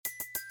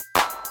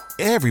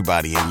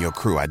Everybody in your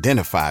crew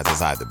identifies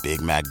as either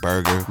Big Mac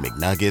Burger,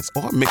 McNuggets,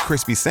 or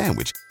McCrispy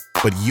Sandwich.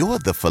 But you're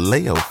the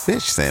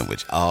Filet-O-Fish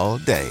Sandwich all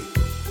day.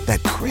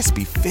 That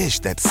crispy fish,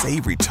 that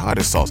savory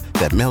tartar sauce,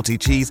 that melty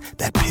cheese,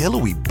 that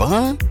pillowy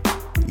bun.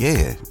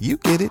 Yeah, you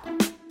get it.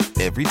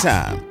 Every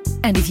time.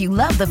 And if you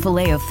love the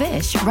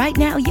Filet-O-Fish, right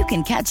now you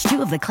can catch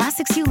two of the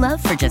classics you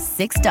love for just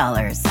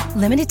 $6.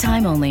 Limited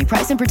time only.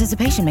 Price and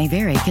participation may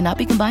vary. Cannot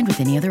be combined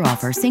with any other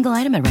offer. Single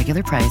item at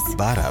regular price.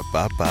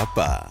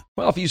 Ba-da-ba-ba-ba.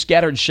 Well, a few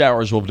scattered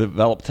showers will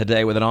develop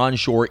today with an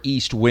onshore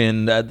east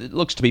wind. It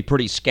looks to be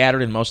pretty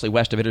scattered and mostly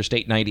west of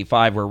Interstate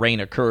 95 where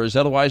rain occurs.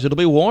 Otherwise, it'll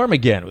be warm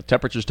again with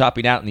temperatures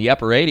topping out in the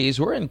upper 80s.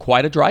 We're in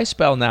quite a dry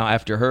spell now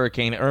after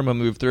Hurricane Irma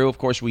moved through. Of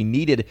course, we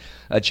needed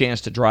a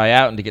chance to dry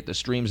out and to get the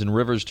streams and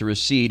rivers to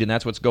recede, and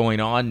that's what's going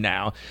on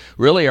now.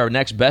 Really, our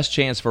next best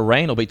chance for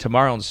rain will be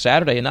tomorrow and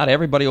Saturday, and not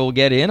everybody will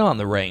get in on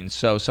the rain.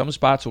 So some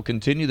spots will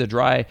continue the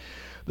dry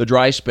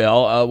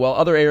spell, while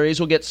other areas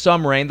will get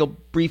some rain. They'll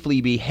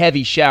briefly be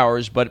heavy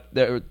showers, but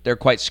they're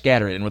quite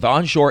scattered. And with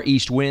onshore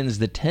east winds,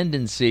 the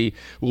tendency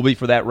will be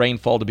for that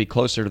rainfall to be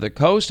closer to the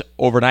coast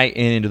overnight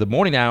and into the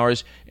morning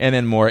hours, and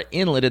then more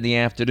inland in the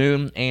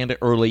afternoon and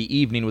early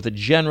evening, with a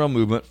general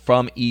movement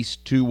from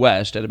east to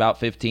west at about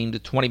 15 to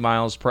 20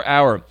 miles per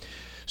hour.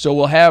 So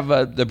we'll have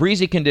the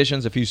breezy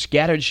conditions, a few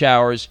scattered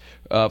showers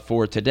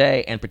for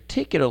today, and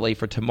particularly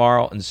for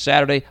tomorrow and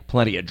Saturday.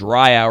 Plenty of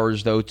dry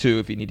hours, though, too,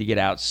 if you need to get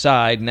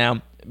outside.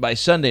 Now, by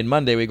Sunday and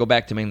Monday, we go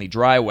back to mainly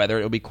dry weather.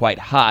 It'll be quite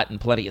hot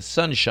and plenty of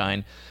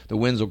sunshine. The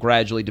winds will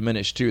gradually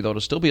diminish, too, though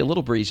it'll still be a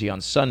little breezy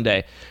on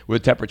Sunday,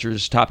 with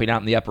temperatures topping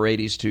out in the upper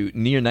 80s to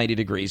near 90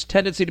 degrees.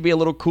 Tendency to be a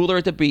little cooler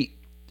at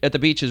the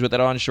beaches with that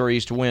onshore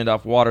east wind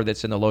off water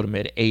that's in the low to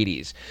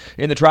mid-80s.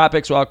 In the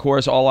tropics, well, of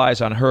course, all eyes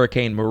on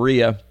Hurricane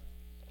Maria.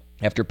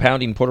 After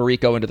pounding Puerto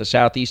Rico into the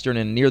southeastern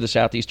and near the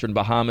southeastern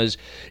Bahamas,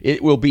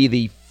 it will be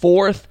the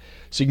fourth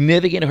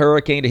significant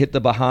hurricane to hit the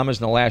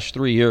Bahamas in the last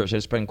 3 years.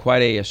 It's been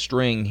quite a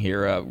string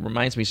here.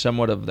 Reminds me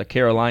somewhat of the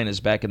Carolinas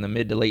back in the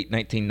mid to late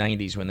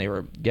 1990s when they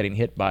were getting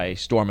hit by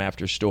storm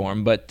after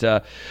storm. But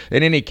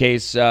in any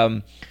case,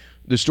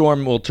 the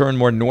storm will turn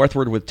more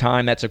northward with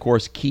time. That's, of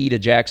course, key to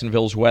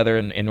Jacksonville's weather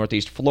in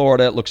northeast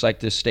Florida. It looks like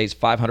this stays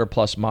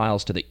 500-plus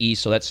miles to the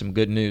east, so that's some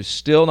good news.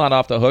 Still not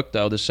off the hook,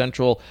 though. The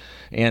central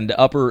and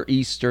upper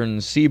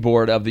eastern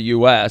seaboard of the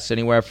U.S.,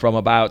 anywhere from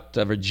about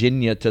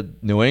Virginia to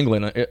New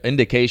England,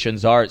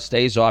 indications are it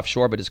stays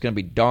offshore, but it's going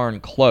to be darn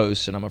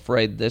close, and I'm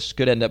afraid this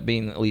could end up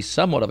being at least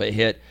somewhat of a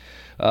hit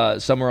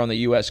somewhere on the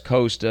U.S.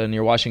 coast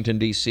near Washington,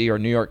 D.C. or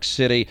New York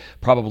City,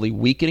 probably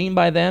weakening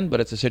by then, but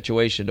it's a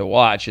situation to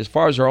watch. As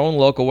far as our own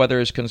local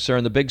weather is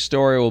concerned, the big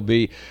story will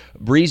be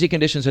breezy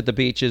conditions at the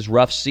beaches,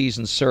 rough seas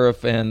and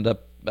surf, and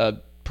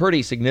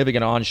pretty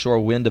significant onshore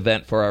wind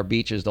event for our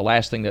beaches, the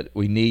last thing that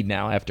we need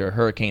now after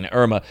Hurricane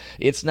Irma.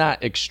 It's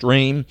not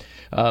extreme,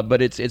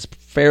 but it's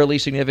fairly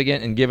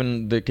significant, and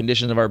given the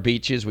conditions of our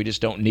beaches, we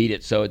just don't need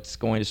it, so it's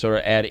going to sort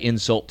of add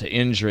insult to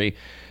injury.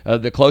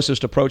 The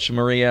closest approach to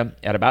Maria,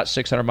 at about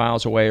 600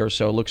 miles away or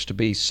so, looks to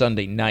be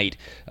Sunday night,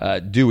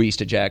 due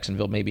east of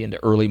Jacksonville, maybe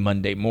into early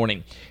Monday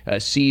morning.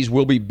 Seas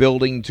will be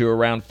building to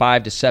around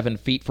 5 to 7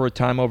 feet for a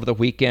time over the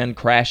weekend,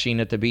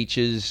 crashing at the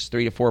beaches,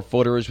 3 to 4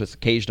 footers with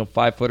occasional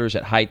 5-footers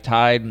at high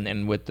tide,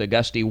 and with the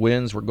gusty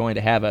winds, we're going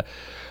to have a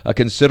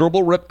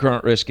considerable rip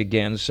current risk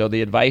again. So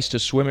the advice to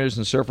swimmers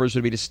and surfers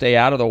would be to stay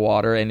out of the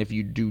water, and if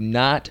you do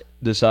not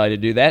decide to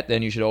do that,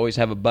 then you should always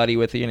have a buddy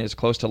with you and as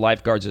close to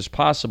lifeguards as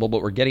possible.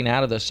 But we're getting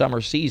out of the summer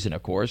season,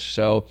 of course,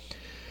 so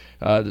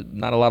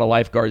not a lot of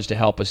lifeguards to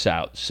help us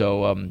out.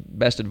 So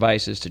best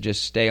advice is to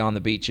just stay on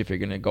the beach if you're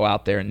going to go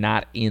out there and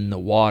not in the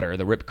water.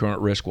 The rip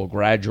current risk will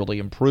gradually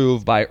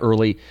improve by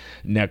early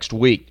next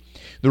week.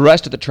 The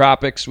rest of the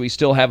tropics, we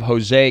still have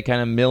Jose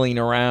kind of milling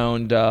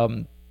around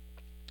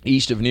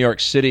east of New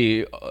York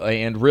City,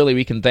 and really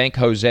we can thank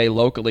Jose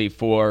locally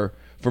for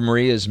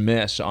Maria's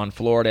miss on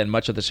Florida and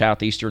much of the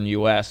southeastern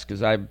U.S.,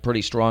 because I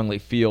pretty strongly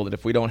feel that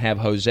if we don't have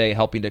Jose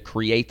helping to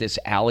create this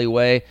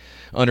alleyway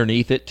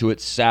underneath it to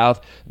its south,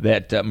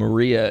 that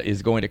Maria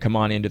is going to come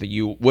on into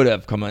would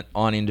have come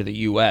on into the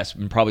U.S.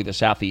 and probably the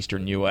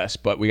southeastern U.S.,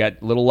 but we got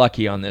a little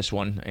lucky on this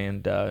one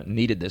and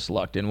needed this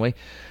luck, didn't we?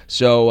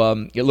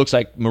 So it looks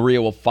like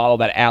Maria will follow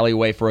that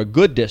alleyway for a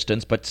good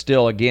distance, but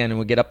still, again, when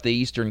we get up the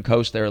eastern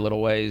coast there a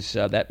little ways,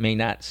 that may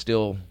not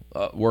still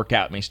work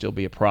out, may still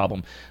be a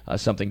problem,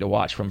 something to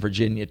watch from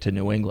Virginia to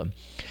New England.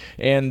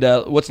 And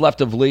what's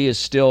left of Lee is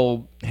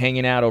still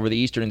hanging out over the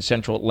eastern and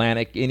central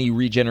Atlantic. Any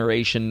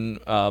regeneration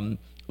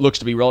looks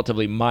to be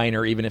relatively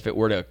minor. Even if it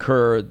were to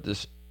occur,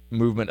 this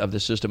movement of the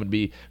system would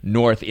be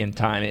north in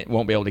time. It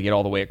won't be able to get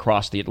all the way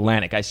across the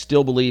Atlantic. I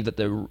still believe that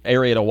the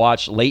area to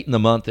watch late in the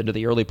month into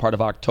the early part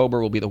of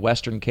October will be the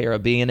western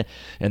Caribbean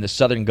and the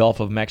southern Gulf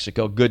of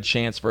Mexico. Good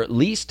chance for at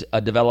least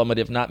a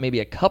development, if not maybe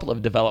a couple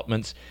of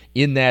developments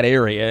in that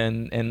area,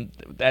 and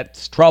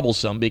that's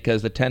troublesome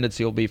because the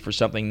tendency will be for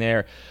something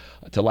there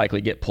to likely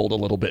get pulled a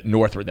little bit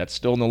northward. That's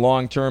still in the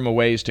long term, a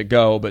ways to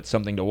go, but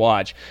something to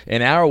watch.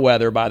 And our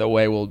weather, by the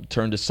way, will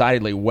turn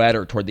decidedly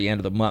wetter toward the end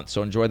of the month,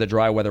 so enjoy the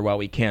dry weather while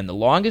we can. The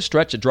longest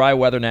stretch of dry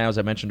weather now, as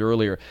I mentioned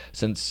earlier,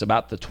 since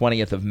about the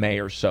 20th of May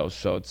or so.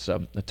 So it's a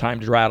time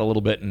to dry out a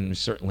little bit, and we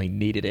certainly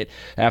needed it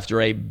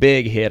after a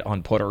big hit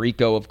on Puerto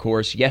Rico, of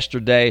course.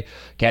 Yesterday,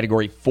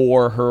 Category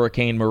 4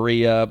 Hurricane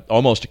Maria,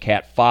 almost a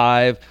Cat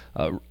 5.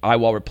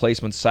 Eyewall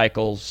replacement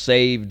cycle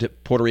saved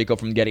Puerto Rico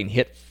from getting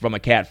hit from a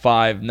Cat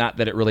 5. Not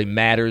that it really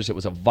matters. It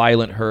was a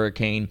violent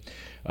hurricane.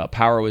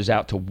 Power was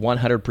out to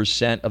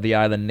 100% of the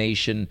island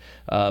nation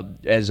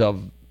as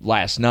of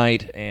last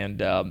night,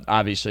 and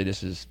obviously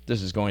this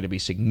is going to be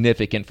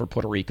significant for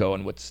Puerto Rico,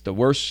 and what's the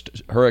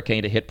worst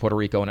hurricane to hit Puerto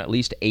Rico in at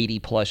least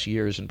 80-plus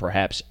years and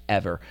perhaps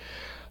ever.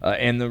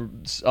 And the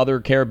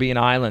other Caribbean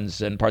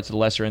islands and parts of the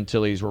Lesser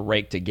Antilles were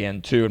raked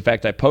again, too. In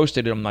fact, I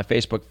posted on my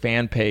Facebook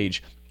fan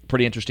page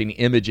pretty interesting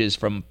images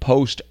from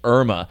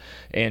post-Irma,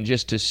 and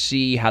just to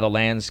see how the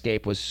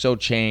landscape was so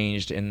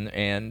changed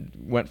and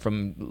went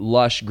from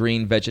lush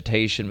green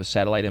vegetation with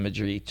satellite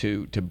imagery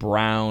to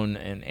brown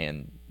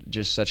and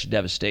just such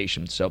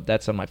devastation. So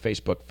that's on my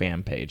Facebook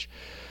fan page.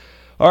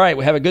 All right,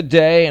 we have a good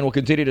day, and we'll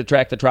continue to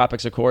track the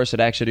tropics, of course, at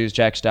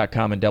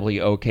actionnewsjax.com and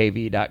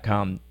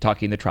WOKV.com,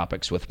 talking the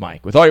tropics with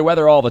Mike. With all your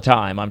weather all the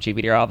time, I'm Chief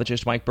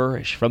Meteorologist Mike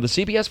Burrish from the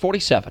CBS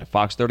 47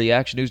 Fox 30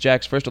 Action News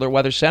Jax First Alert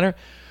Weather Center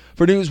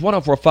for News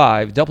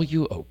 104.5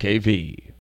 WOKV.